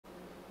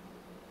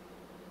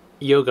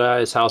Yo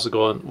guys, how's it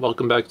going?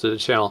 Welcome back to the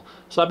channel.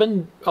 So I've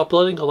been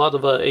uploading a lot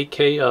of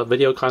 8K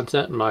video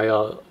content in my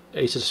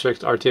Asus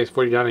Strix RTX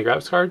 4090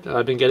 graphics card, and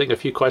I've been getting a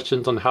few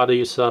questions on how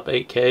to set up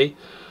 8K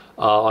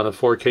on a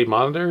 4K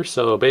monitor.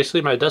 So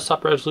basically my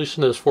desktop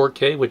resolution is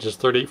 4K, which is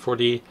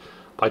 3840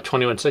 by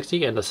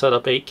 2160, and to set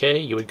up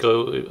 8K you would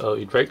go,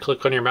 you'd right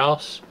click on your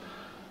mouse,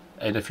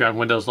 and if you're on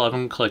Windows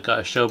 11 click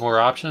show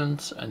more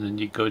options, and then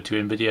you go to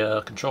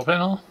Nvidia Control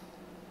Panel.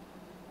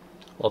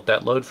 Let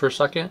that load for a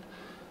second.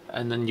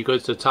 And then you go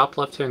to the top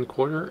left hand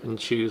corner and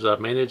choose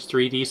manage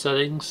 3D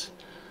settings,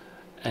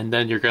 and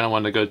then you're going to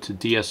want to go to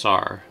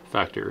DSR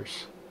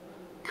factors.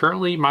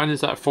 Currently mine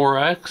is at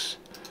 4x.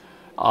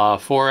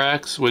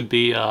 4x would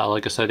be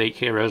like I said,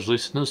 8K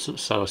resolution,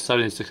 so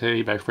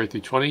 7680 by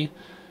 4320.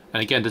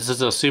 And again, this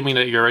is assuming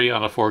that you're already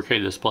on a 4K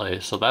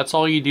display. So that's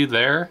all you do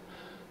there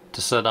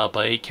to set up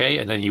 8K,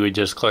 and then you would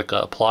just click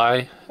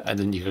apply, and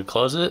then you could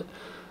close it.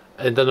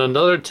 And then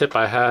another tip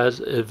I had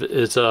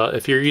is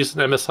if you're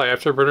using MSI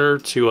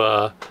Afterburner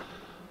to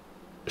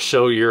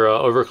show your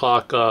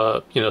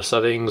overclock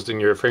settings and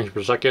your frames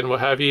per second,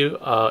 what have you,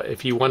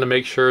 if you want to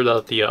make sure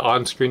that the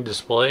on-screen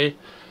display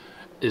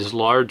is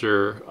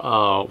larger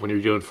when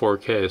you're doing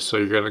 4K, so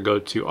you're going to go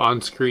to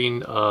on-screen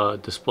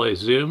display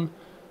zoom,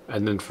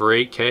 and then for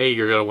 8K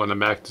you're going to want to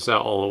max this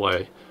out all the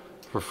way.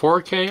 For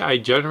 4K I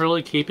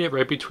generally keep it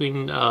right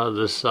between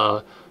this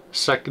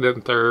second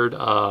and third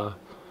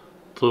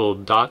little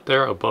dot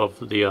there above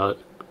the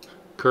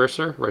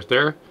cursor right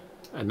there,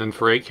 and then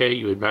for 8K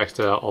you would max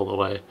it out all the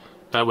way.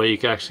 That way you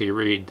can actually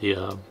read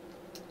the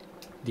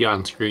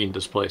on-screen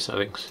display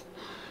settings.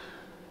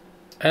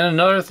 And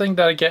another thing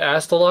that I get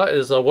asked a lot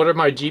is what are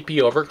my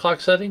GPU overclock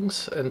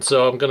settings, and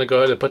so I'm going to go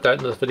ahead and put that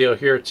in this video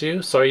here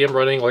too. So I am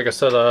running, like I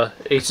said,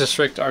 Asus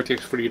Strix RTX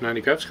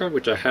 4090 graphics card,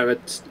 which I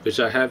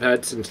have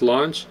had since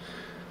launch,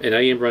 and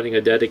I am running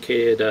a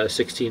dedicated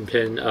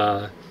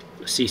 16-pin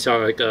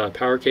Seasonic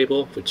power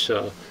cable, which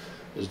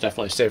is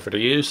definitely safer to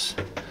use.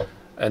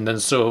 And then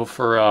so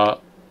for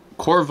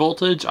core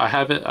voltage, I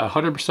have it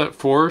 100%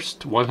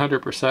 forced,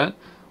 100%,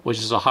 which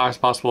is the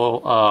highest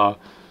possible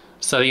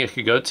setting it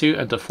could go to.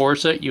 And to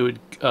force it, you would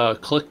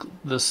click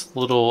this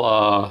little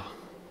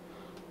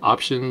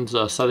options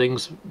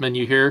settings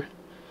menu here,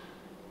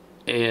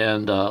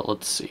 and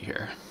let's see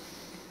here.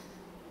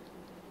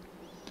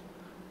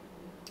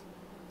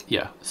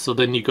 Yeah, so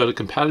then you go to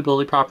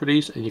compatibility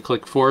properties and you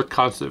click forward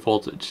constant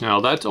voltage. Now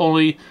that's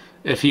only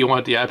if you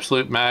want the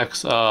absolute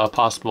max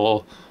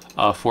possible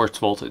forced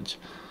voltage.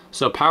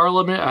 So power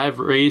limit I have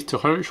raised to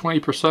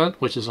 120%,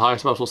 which is the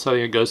highest possible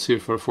setting it goes to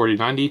for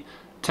 4090.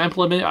 Temp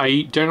limit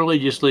I generally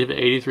just leave at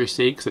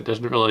 83C because it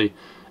doesn't really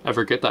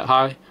ever get that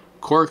high.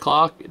 Core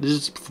clock, this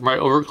is for my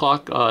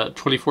overclock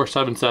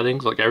 24/7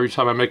 settings. Like every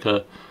time I make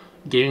a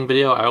gaming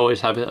video I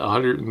always have it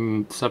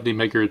 170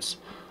 megahertz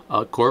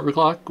core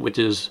overclock, which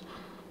is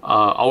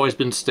always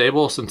been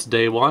stable since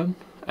day one.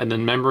 And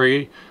then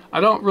memory, I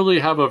don't really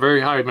have a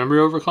very high memory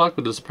overclock,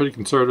 but it's a pretty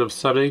conservative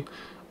setting,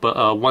 but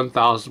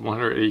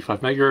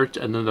 1185 megahertz.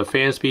 And then the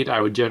fan speed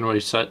I would generally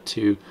set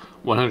to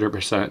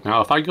 100%.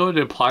 Now if I go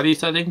to apply these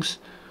settings,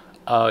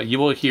 you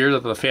will hear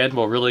that the fan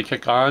will really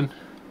kick on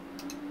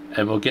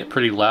and will get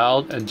pretty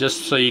loud. And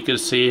just so you can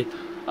see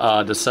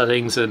the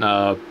settings in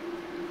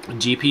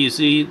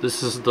GPZ,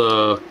 this is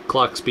the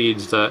clock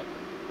speeds that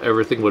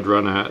everything would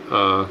run at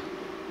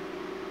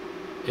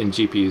in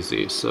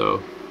GPZ.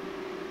 So,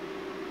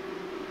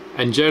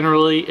 and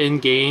generally in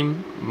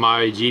game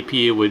my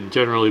GPU would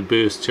generally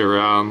boost to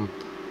around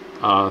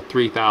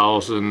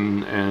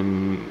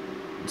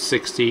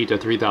 3060 to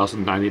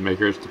 3090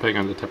 megahertz depending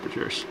on the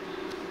temperatures.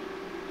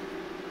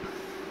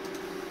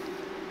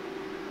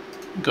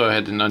 Go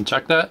ahead and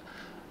uncheck that,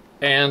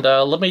 and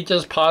let me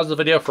just pause the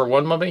video for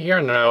one moment here,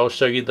 and then I'll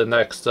show you the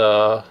next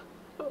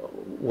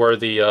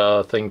worthy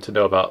thing to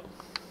know about.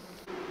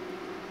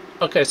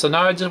 Okay, so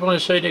now I just want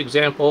to show you the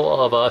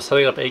example of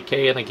setting up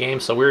 8K in a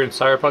game. So we're in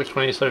Cyberpunk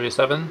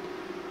 2077,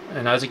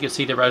 and as you can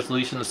see the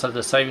resolution is set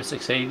to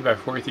 7680 by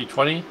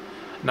 4320.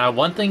 Now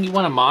one thing you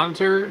want to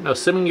monitor, now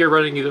assuming you're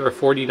running either a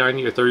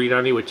 4090 or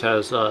 3090 which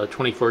has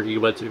 24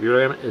 gigabytes of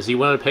RAM, is you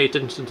want to pay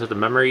attention to the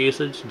memory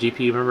usage,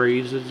 GPU memory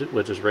usage,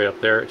 which is right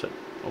up there. It's at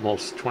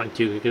almost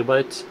 22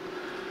 gigabytes.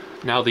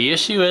 Now the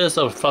issue is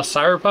of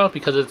Cyberpunk,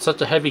 because it's such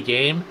a heavy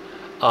game,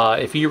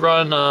 if you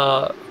run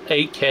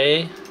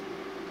 8K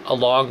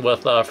along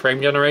with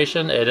frame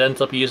generation, it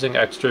ends up using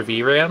extra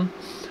VRAM.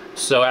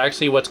 So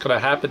actually what's going to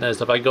happen is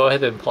if I go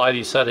ahead and apply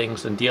these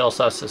settings in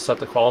DLSS to set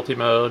the quality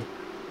mode,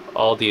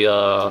 all the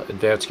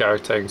advanced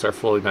graphics settings are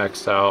fully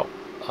maxed out.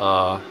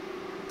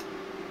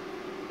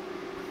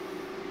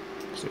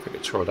 See if I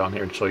can scroll down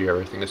here and show you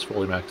everything is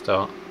fully maxed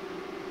out.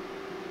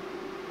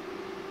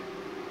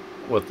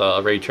 With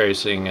ray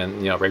tracing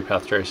and ray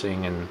path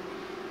tracing and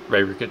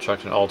ray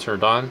reconstruction all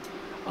turned on.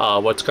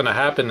 What's going to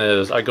happen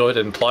is I go ahead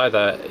and apply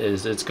that,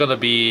 is it's going to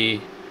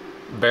be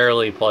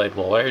barely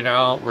playable. Right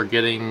now we're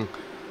getting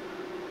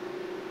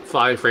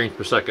 5 frames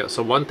per second.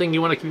 So one thing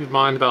you want to keep in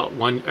mind about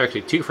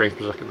actually 2 frames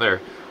per second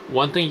there.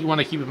 One thing you want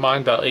to keep in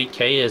mind about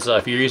 8K is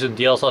if you're using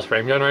DLSS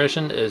frame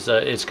generation, is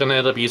it's going to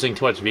end up using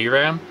too much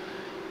VRAM.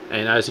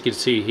 And as you can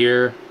see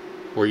here,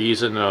 we're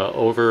using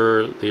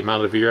over the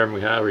amount of VRAM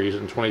we have. We're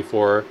using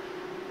 24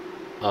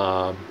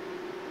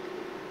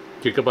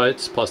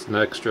 gigabytes plus an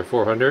extra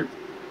 400.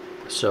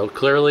 So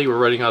clearly we're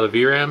running out of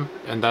VRAM,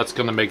 and that's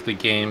going to make the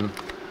game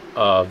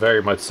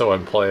very much so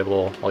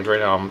unplayable. Like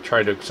right now I'm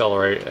trying to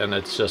accelerate and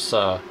it's just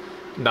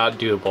not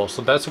doable.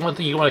 So that's one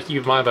thing you want to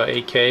keep in mind about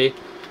 8K.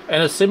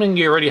 And assuming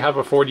you already have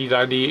a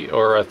 4090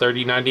 or a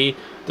 3090,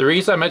 the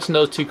reason I mentioned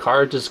those two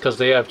cards is because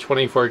they have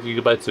 24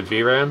 gigabytes of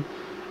VRAM.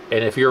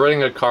 And if you're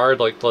running a card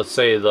like, let's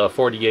say, the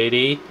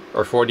 4080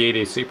 or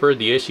 4080 Super,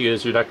 the issue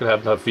is you're not going to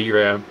have enough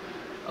VRAM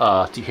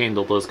to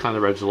handle those kind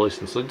of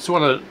resolutions. So I just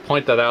want to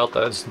point that out,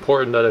 that it's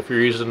important that if you're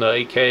using the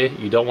 8K,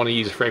 you don't want to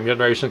use frame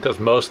generation, because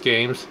most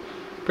games,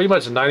 pretty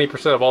much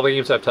 90% of all the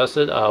games I've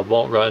tested,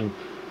 won't run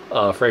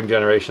frame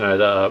generation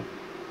at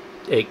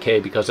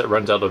 8K because it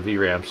runs out of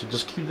VRAM. So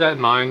just keep that in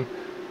mind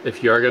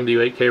if you are going to do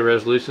 8K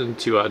resolution,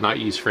 to not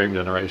use frame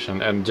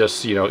generation, and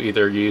just, you know,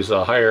 either use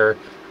a higher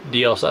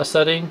DLSS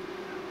setting,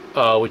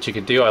 which you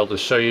can do. I'll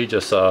just show you.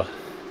 Just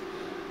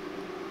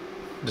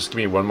give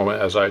me one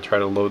moment as I try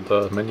to load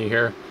the menu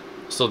here.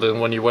 So then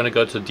when you want to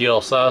go to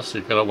DLSS,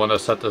 you're going to want to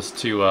set this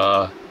to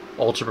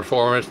ultra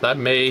performance. That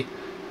may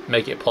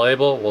make it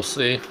playable, we'll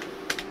see.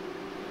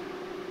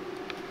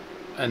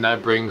 And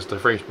that brings the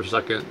frames per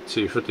second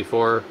to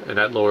 54, and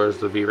that lowers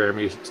the VRAM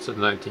usage to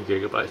 19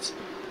 gigabytes.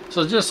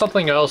 So just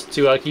something else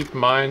to keep in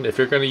mind. If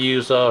you're going to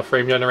use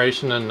frame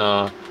generation in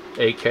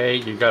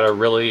 8K, you got to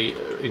really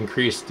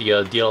increase the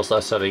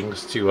DLSS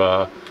settings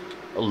to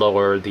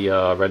lower the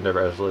render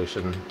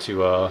resolution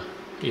to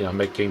you know,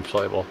 make games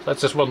playable. That's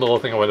just one little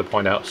thing I wanted to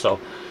point out. So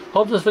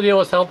hope this video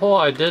was helpful.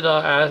 I did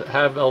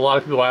have a lot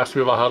of people ask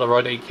me about how to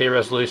run 8K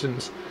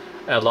resolutions,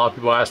 and a lot of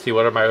people asked me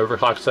what are my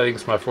overclock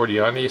settings for my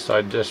 4090, so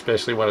I just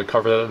basically want to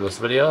cover that in this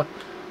video.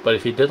 But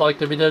if you did like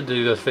the video,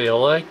 do this video a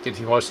like.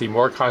 If you want to see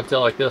more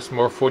content like this,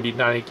 more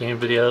 4090 game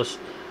videos,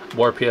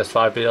 more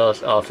PS5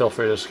 videos, feel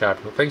free to subscribe.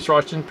 Thanks for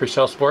watching,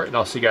 appreciate the support, and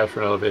I'll see you guys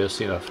for another video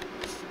soon enough.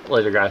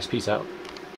 Later guys, peace out.